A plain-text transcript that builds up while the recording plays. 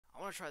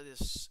gonna try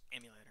this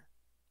emulator.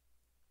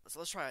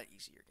 Let's try an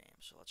easier game.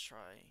 So let's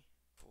try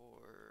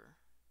for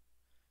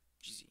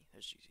GZ.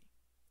 There's GZ.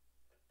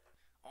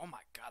 Oh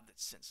my god,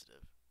 that's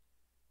sensitive.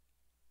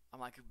 I'm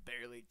like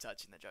barely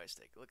touching the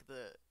joystick. Look at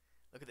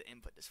the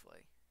input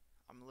display.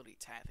 I'm literally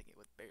tapping it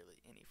with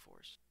barely any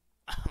force.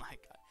 Oh my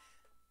god.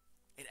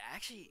 It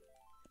actually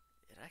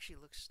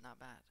looks not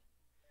bad.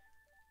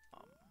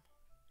 Um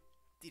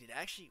Dude, it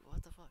actually,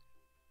 what the fuck?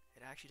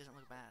 It actually doesn't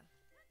look bad.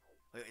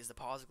 Wait, is the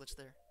pause glitch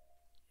there?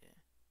 Yeah.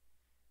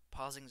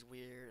 Pausing's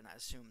weird, and I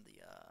assume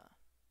the,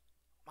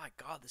 my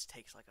god, this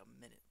takes like a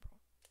minute, bro.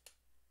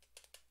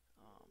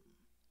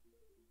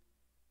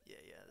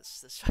 Yeah,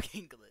 this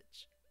fucking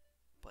glitch.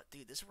 But,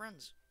 dude, this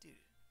runs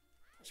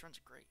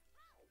great.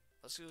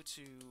 Let's go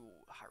to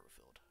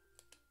Hyrule.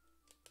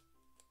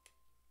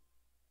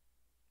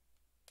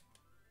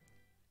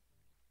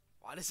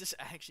 Why does this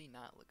actually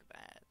not look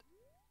bad?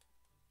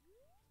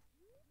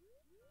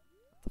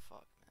 What the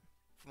fuck, man?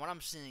 From what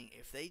I'm seeing,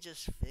 if they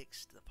just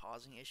fixed the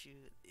pausing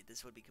issue,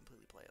 this would be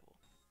completely playable.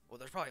 Well,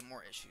 there's probably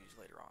more issues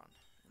later on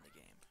in the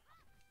game,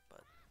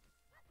 but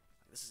like,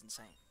 this is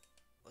insane.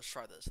 Let's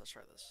try this. Let's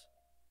try this.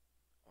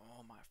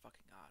 Oh my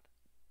fucking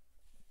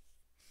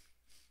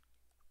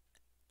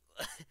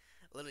god!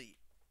 Literally,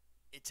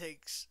 it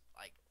takes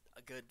like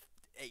a good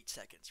 8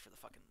 seconds for the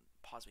fucking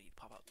pause menu to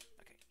pop up.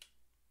 Okay,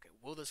 okay.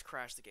 Will this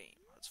crash the game?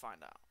 Let's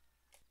find out.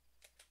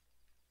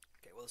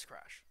 Okay, will this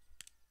crash?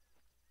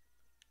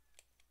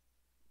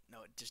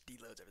 No, it just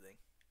deloads everything.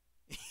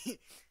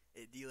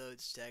 It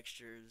deloads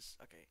textures.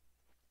 Okay.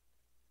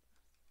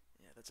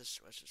 Yeah, that's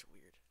just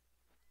weird.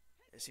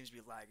 It seems to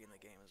be lagging the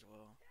game as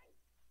well,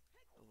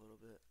 a little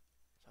bit.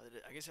 So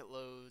I guess it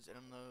loads and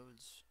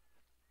unloads.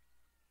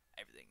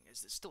 Everything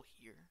is it still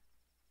here?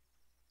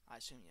 I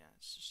assume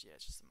it's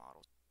just the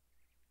model.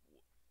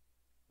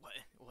 What?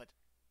 What?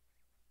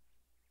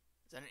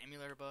 Is that an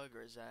emulator bug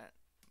or is that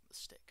the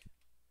stick?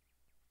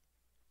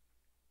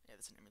 Yeah,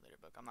 that's an emulator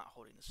bug. I'm not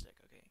holding the stick.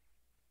 Okay.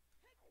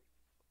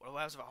 What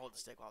happens if I hold the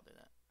stick while I do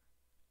that?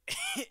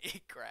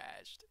 It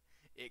crashed.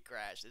 It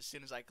crashed. As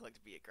soon as I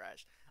clicked B, it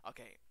crashed.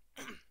 Okay.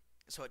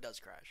 So it does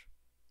crash.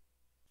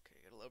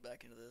 Okay, gotta load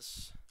back into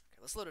this. Okay,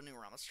 let's load a new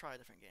ROM. Let's try a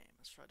different game.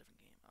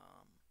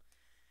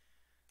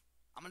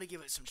 I'm gonna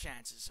give it some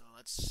chances. So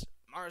let's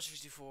Mario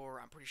 64.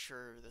 I'm pretty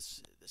sure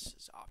this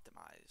is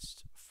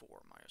optimized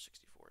for Mario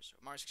 64. So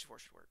Mario 64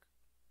 should work.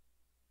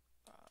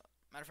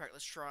 Matter of fact,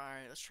 let's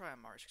try a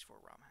Mario 64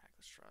 ROM hack.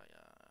 Let's try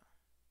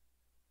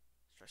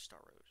Star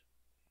Road.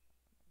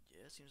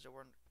 Yeah, it seems to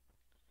run.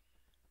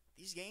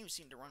 These games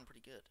seem to run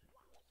pretty good.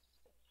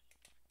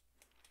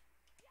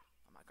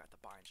 Oh my god, the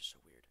bind's just so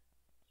weird.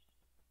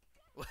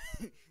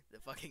 The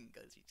fucking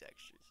gutsy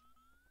textures.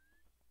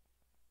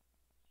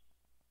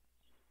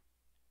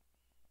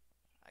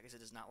 I guess it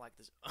does not like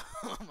this.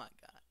 Oh my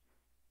god.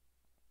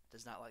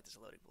 Does not like this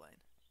loading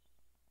plane.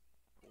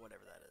 Or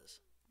whatever that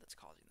is that's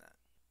causing that.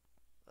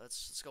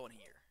 Let's go in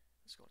here.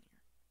 Let's go in here.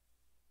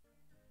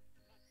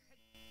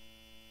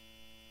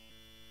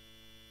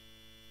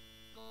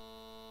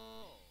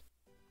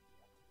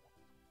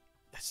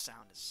 That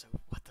sound is so.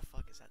 What the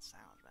fuck is that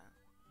sound, man?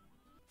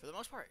 For the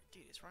most part,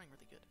 dude, it's running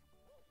really good.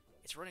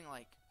 It's running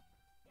like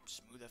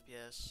smooth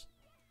FPS.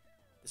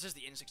 This is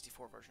the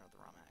N64 version of the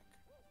ROM hack,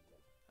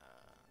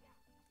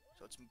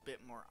 so it's a bit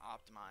more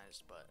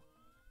optimized. But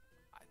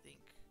I think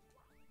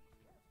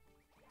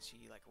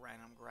see like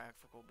random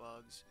graphical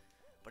bugs,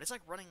 but it's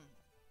like running.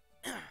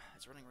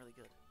 It's running really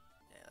good.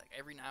 Yeah, like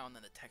every now and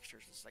then the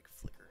textures just like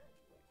flicker.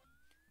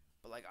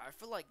 But like I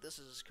feel like this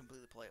is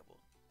completely playable.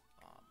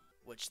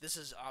 Which this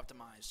is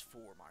optimized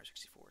for Mario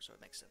 64, so it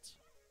makes sense.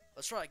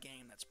 Let's try a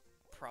game that's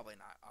probably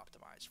not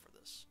optimized for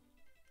this.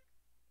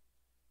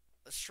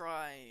 Let's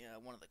try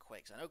one of the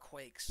Quakes. I know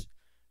Quakes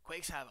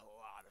have a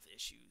lot of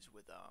issues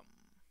with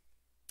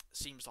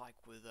seems like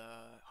with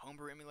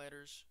homebrew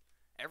emulators.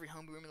 Every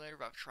homebrew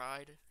emulator I've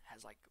tried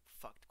has like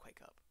fucked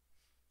Quake up.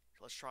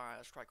 So let's try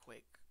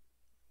Quake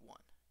 1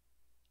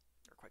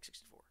 or Quake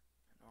 64.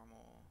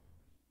 Normal.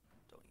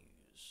 Don't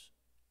use.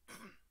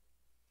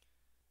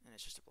 And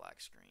it's just a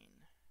black screen.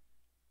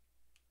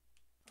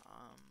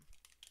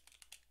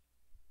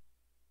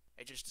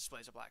 It just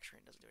displays a black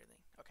screen, doesn't do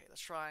anything. Okay,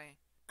 let's try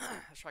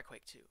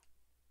Quake 2.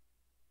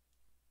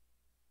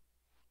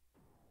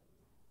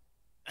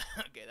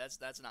 Okay, that's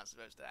not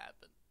supposed to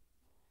happen.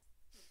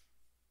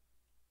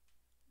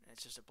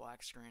 It's just a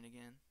black screen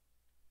again.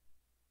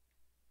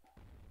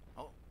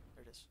 Oh,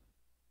 there it is.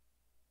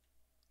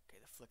 Okay,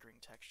 the flickering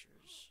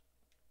textures.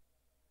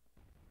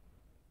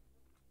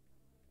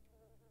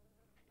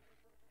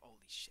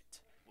 Holy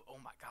shit. Oh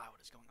my god,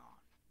 what is going on?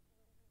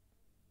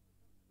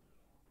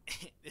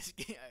 This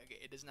game, okay,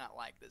 it does not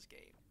like this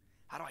game.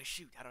 How do I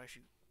shoot? Okay,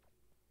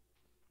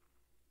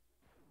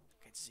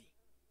 it's Z.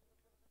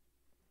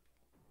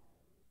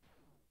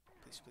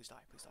 Please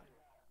die,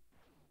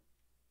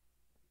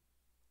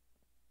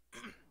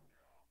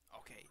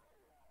 Okay.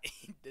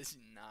 It does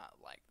not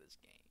like this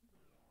game.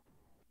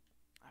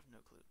 I have no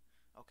clue.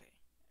 Okay.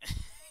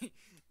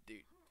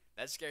 Dude,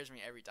 that scares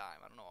me every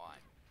time. I don't know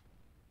why.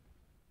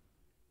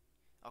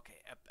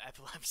 Okay,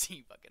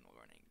 epilepsy fucking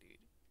warning,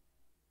 dude.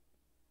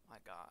 My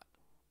God.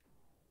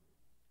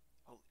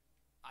 Oh,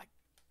 I.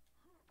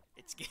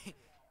 It's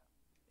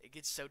it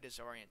gets so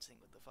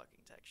disorienting with the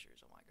fucking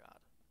textures. Oh my God.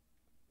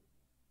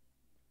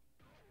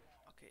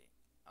 Okay,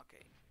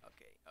 okay,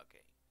 okay,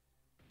 okay.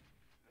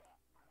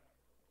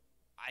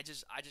 I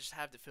just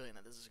have the feeling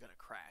that this is gonna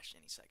crash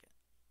any second.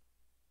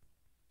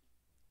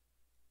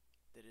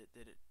 Did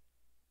it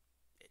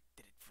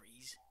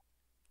freeze?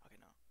 Okay,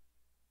 no.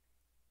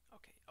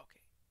 Okay,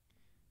 okay.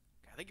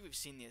 I think we've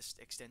seen the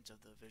extent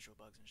of the visual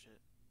bugs and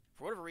shit.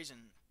 For whatever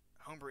reason,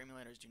 homebrew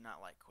emulators do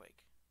not like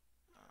Quake.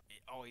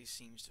 It always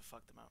seems to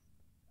fuck them up.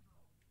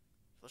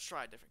 So let's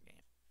try a different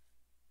game.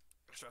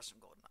 Let's try some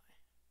GoldenEye.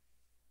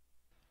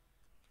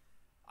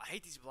 I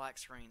hate these black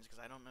screens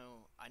because I don't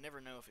know. I never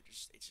know if it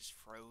just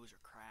froze or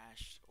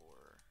crashed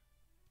or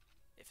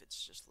if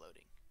it's just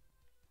loading.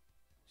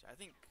 So I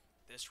think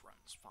this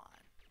runs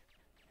fine.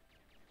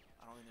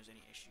 I don't think there's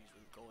any issues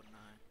with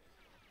GoldenEye.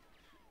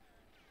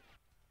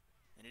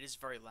 And it is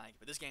very laggy,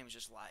 but this game is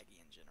just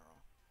laggy in general.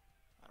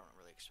 I don't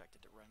really expect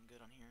it to run good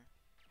on here.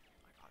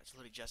 Oh my God, it's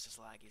literally just as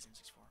laggy as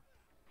N64.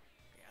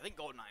 Yeah, I think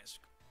GoldenEye is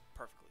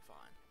perfectly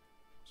fine.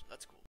 So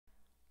that's cool.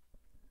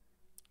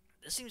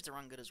 This seems to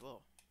run good as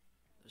well.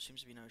 There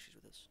seems to be no issues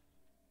with this.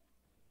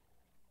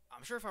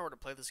 I'm sure if I were to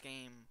play this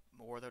game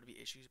more, there would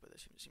be issues, but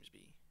this seems to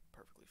be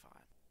perfectly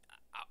fine.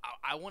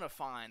 I want to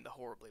find the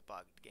horribly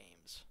bugged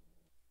games.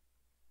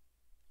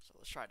 So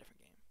let's try a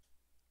different game.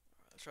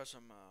 Alright, let's try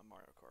some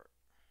Mario Kart.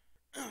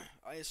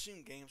 I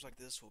assume games like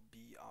this will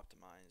be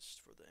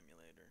optimized for the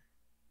emulator.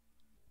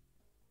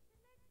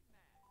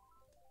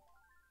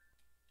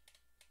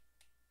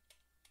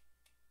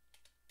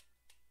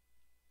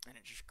 And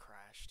it just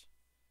crashed.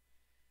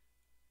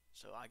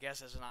 So I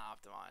guess it's not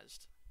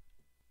optimized.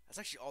 That's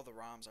actually all the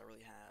ROMs I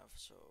really have,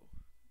 so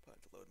I'll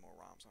have to load more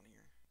ROMs on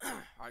here.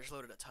 I just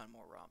loaded a ton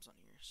more ROMs on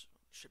here, so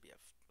should be a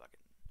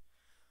fucking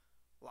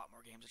lot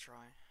more games to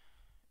try.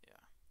 Yeah.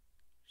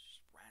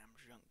 Just random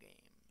junk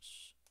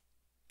games.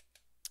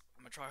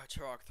 I'm gonna try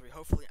Turok 3.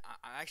 Hopefully,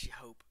 I actually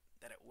hope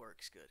that it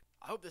works good.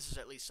 I hope this is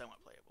at least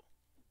somewhat playable.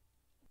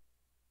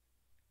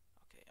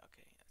 Okay,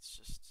 okay, that's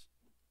just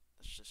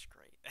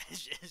great.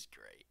 That's just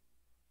great.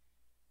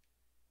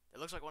 It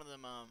looks like one of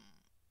them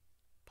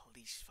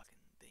police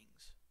fucking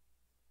things.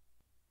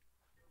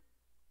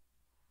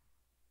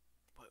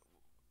 But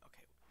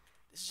okay,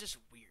 this is just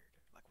weird.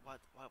 Like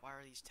why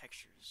are these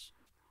textures?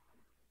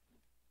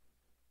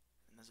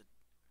 And there's a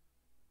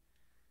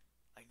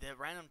like the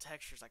random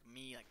textures like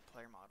me like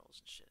player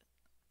models and shit.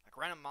 Like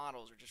random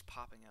models are just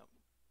popping up.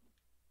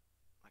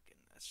 Like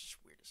and that's just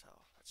weird as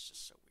hell. That's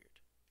just so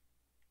weird.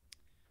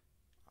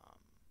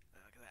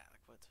 Look at that.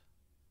 Like what?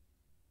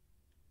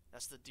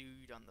 That's the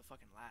dude on the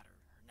fucking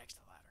ladder or next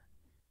to the ladder.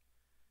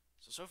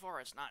 So far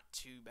it's not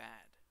too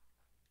bad.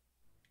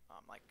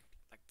 Like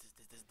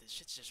this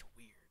shit's just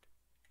weird.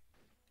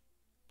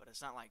 But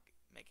it's not like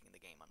making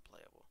the game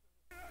unplayable.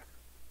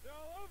 They're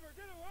all over,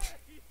 get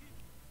away!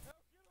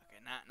 Okay,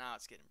 now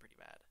it's getting pretty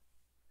bad.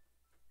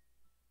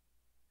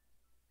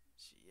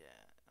 So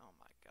yeah, oh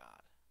my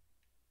God.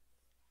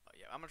 Oh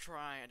yeah, I'm gonna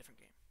try a different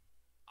game.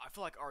 I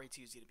feel like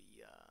RE2 is gonna be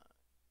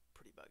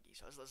pretty buggy.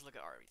 So let's look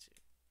at RE2.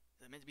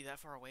 Is it meant to be that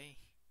far away?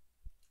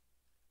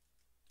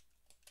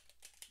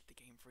 Did the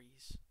game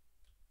freeze?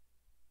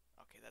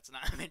 Okay, that's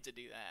not meant to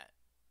do that.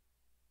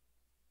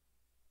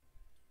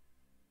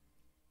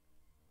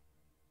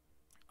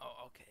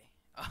 Oh, okay.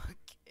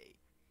 Okay.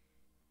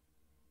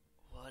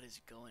 What is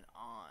going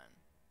on?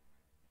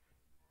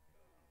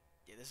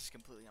 Yeah, this is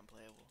completely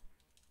unplayable.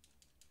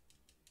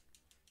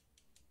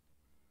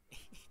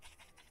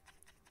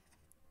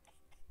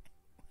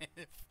 What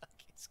the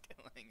fuck is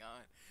going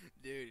on?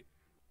 Dude.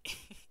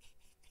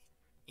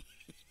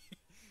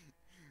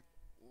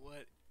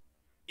 What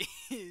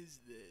is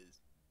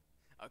this?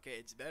 Okay,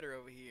 it's better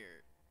over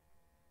here.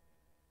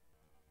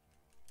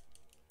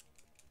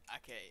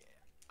 Okay,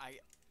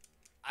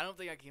 I don't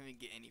think I can even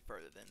get any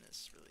further than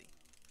this, really.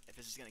 If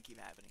this is gonna keep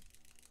happening.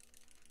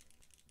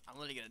 I'm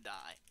literally gonna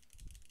die.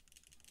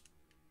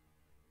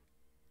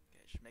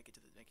 Okay, just make it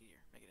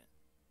here. Make it in.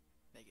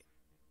 Make it.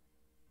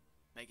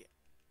 Make it.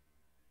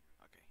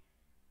 Okay.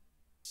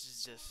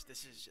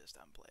 This is just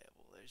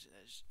unplayable.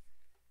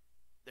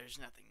 There's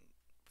nothing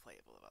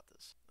playable about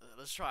this.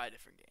 Let's try a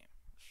different game.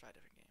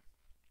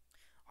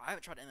 Oh, I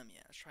haven't tried MM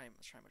yet. Let's try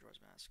Majora's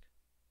Mask.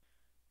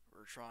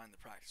 We're trying the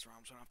practice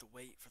ROM, so I don't have to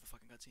wait for the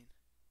fucking cutscene.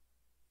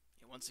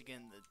 Yeah, once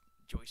again, the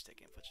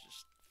joystick input's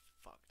just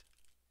fucked.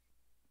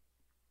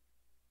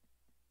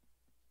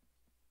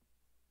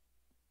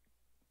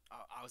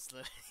 I was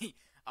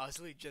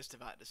literally just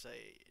about to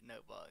say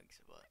no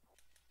bugs, but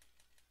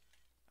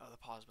oh, the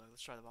pause bug.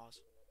 Let's try the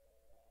pause.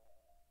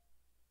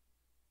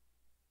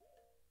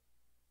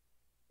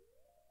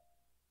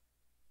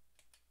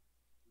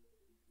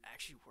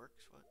 Actually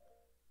works. What?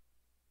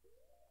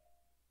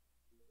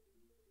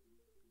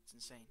 It's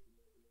insane.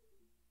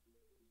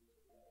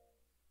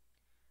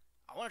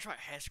 I want to try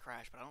Hess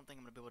Crash, but I don't think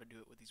I'm gonna be able to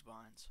do it with these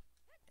binds,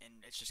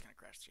 and it's just gonna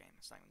crash the game.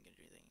 It's not even gonna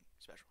do anything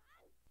special.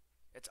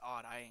 It's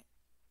odd. I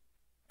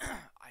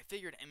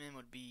figured MM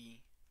would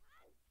be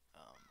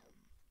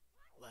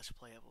less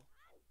playable,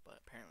 but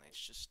apparently it's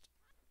just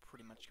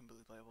pretty much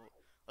completely playable.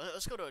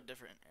 Let's go to a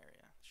different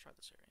area. Let's try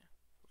this area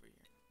over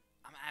here.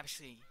 I'm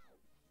actually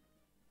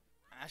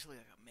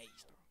like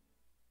amazed, bro.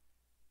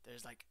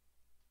 There's like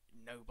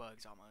no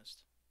bugs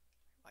almost.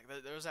 Like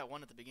there was that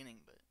one at the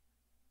beginning, but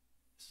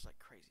this is like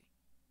crazy.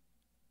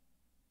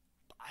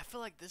 But I feel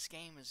like this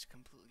game is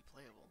completely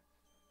playable.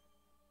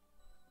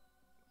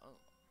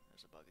 Oh,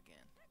 there's a bug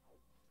again.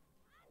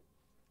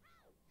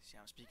 See,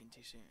 I'm speaking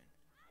too soon.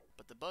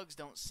 But the bugs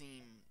don't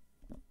seem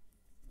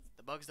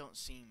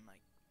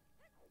like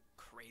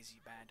crazy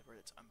bad to where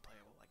it's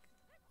unplayable.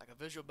 Like a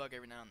visual bug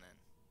every now and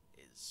then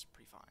is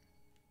pretty fine.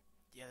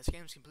 Yeah, this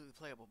game's completely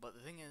playable, but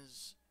the thing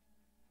is,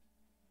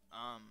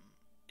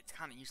 it's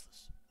kind of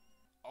useless.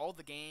 All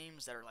the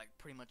games that are like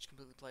pretty much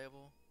completely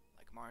playable,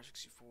 like Mario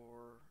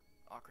 64,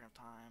 Ocarina of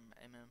Time,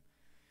 MM,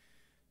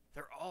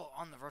 they're all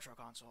on the Virtual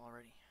Console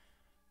already.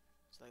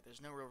 So like,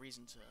 there's no real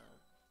reason to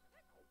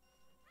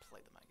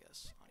play them, I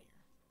guess, on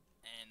here.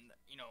 And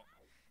you know,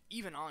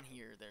 even on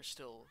here, they're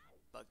still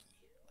buggy.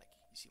 Like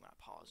you see when I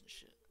pause and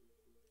shit,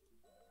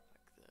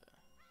 like the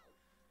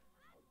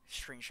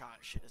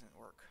screenshot shit doesn't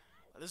work.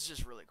 But this is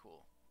just really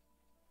cool.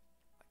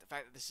 Like the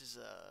fact that this is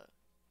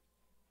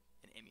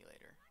an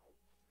emulator,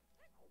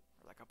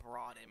 or like a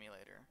broad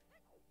emulator,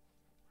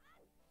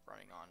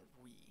 running on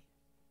Wii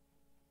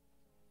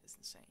is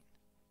insane.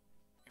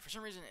 And for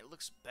some reason, it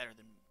looks better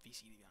than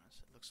VC. To be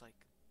honest, it looks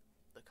like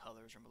the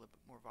colors are a little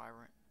bit more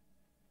vibrant.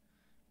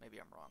 Maybe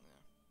I'm wrong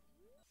though.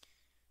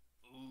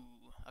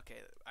 Ooh,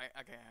 okay. I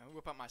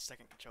whip out my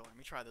second controller. Let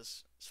me try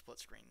this split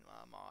screen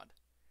mod.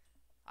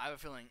 I have a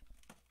feeling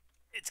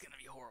it's gonna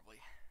be horribly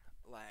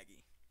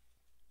laggy.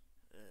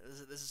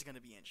 This is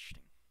gonna be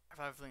interesting. I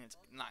have a feeling it's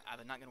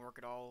either not gonna work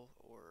at all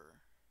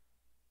or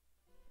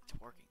it's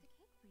working.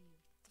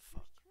 The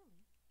fuck,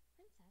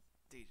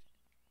 dude?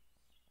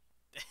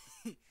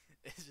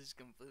 This is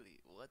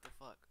completely what the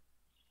fuck.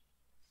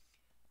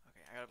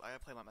 Okay, I gotta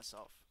play by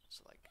myself.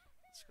 So like,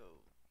 let's go.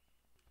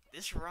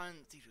 This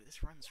run, dude.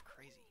 This run's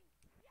crazy.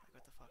 Like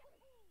what the fuck?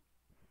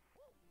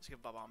 Let's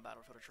give Bob on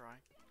Battlefield a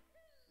try.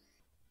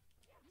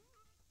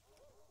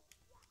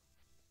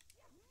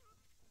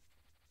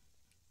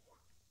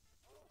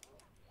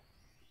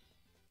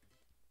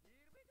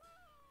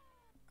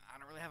 I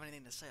don't really have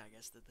anything to say. I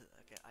guess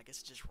I guess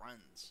it just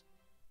runs.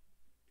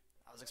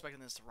 I was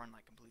expecting this to run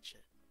like complete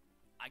shit.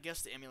 I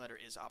guess the emulator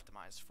is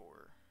optimized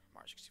for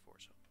Mario 64,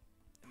 so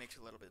it makes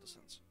a little bit of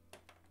sense.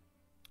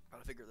 But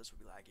I figured this would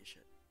be laggy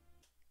shit.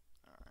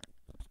 Alright.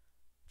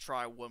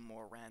 Try one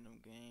more random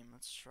game.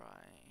 Let's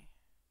try.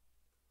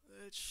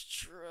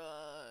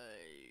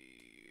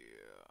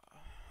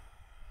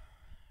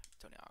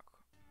 Tony Hawk.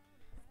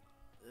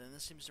 And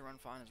this seems to run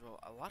fine as well.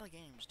 A lot of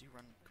games do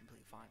run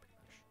completely fine, pretty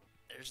much.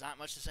 There's not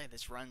much to say.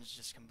 This runs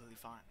just completely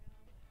fine.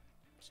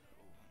 So,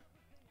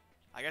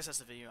 I guess that's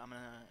the video. I'm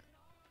gonna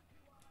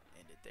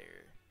end it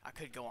there. I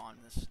could go on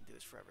and do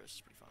this forever. This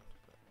is pretty fun,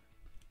 but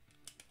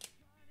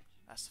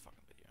that's the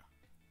fucking video.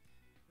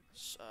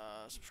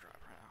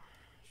 Subscribe right now.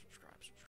 Subscribe.